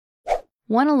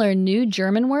Want to learn new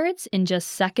German words in just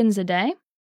seconds a day?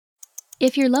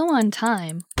 If you're low on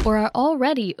time or are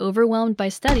already overwhelmed by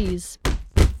studies,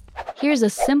 here's a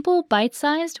simple,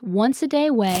 bite-sized,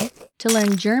 once-a-day way to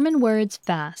learn German words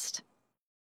fast.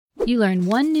 You learn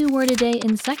one new word a day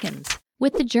in seconds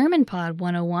with the German Pod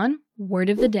 101 Word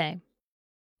of the Day.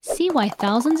 See why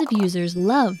thousands of users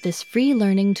love this free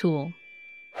learning tool.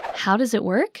 How does it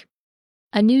work?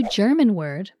 A new German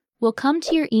word will come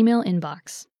to your email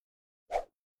inbox.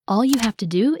 All you have to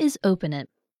do is open it.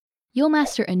 You'll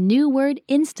master a new word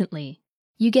instantly.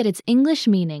 You get its English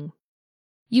meaning.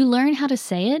 You learn how to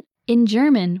say it in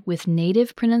German with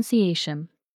native pronunciation.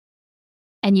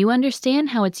 And you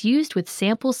understand how it's used with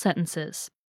sample sentences.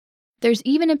 There's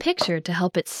even a picture to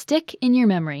help it stick in your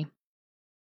memory.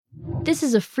 This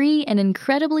is a free and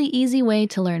incredibly easy way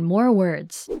to learn more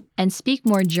words and speak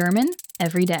more German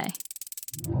every day.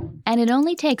 And it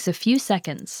only takes a few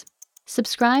seconds.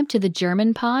 Subscribe to the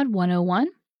German Pod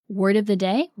 101 Word of the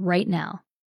Day right now.